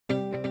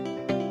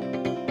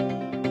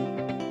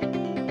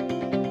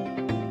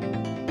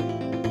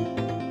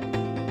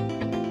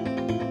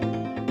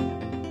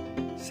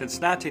Since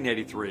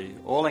 1983,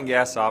 oil and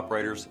gas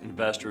operators,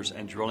 investors,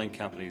 and drilling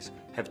companies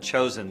have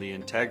chosen the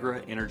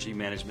IntegraD energy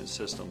management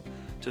system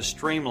to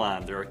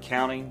streamline their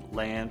accounting,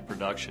 land,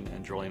 production,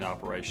 and drilling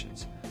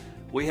operations.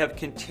 We have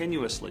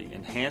continuously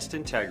enhanced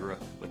IntegraD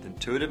with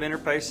intuitive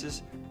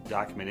interfaces,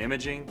 document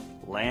imaging,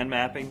 land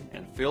mapping,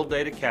 and field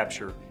data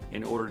capture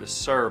in order to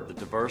serve the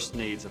diverse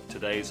needs of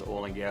today's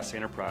oil and gas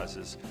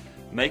enterprises,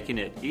 making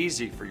it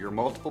easy for your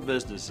multiple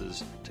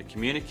businesses to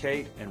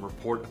communicate and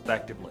report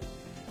effectively.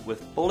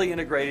 With fully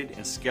integrated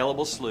and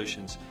scalable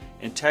solutions,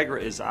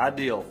 IntegraD is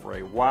ideal for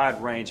a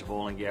wide range of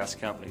oil and gas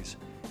companies.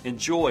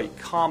 Enjoy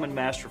common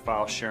master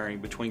file sharing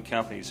between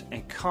companies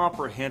and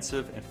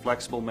comprehensive and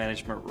flexible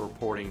management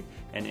reporting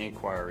and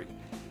inquiry.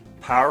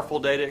 Powerful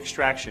data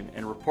extraction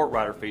and report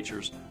writer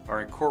features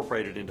are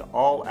incorporated into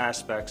all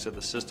aspects of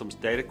the system's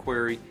data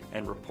query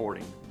and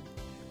reporting.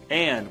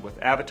 And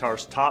with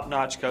Avatar's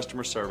top-notch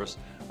customer service,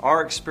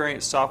 our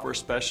experienced software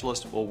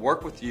specialists will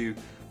work with you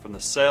from the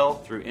sale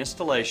through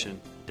installation,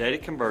 data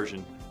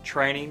conversion,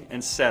 training,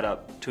 and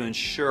setup to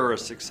ensure a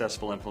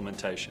successful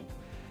implementation.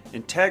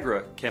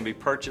 IntegraD can be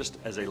purchased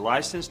as a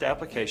licensed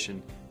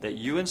application that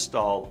you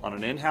install on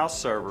an in-house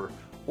server,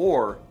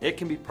 or it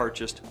can be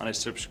purchased on a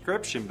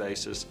subscription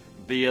basis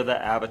via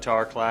the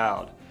Avatar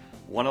Cloud.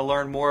 Want to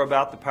learn more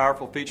about the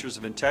powerful features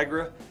of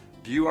IntegraD?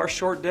 View our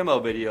short demo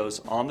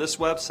videos on this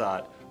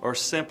website or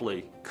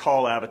simply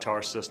call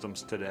Avatar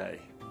Systems today.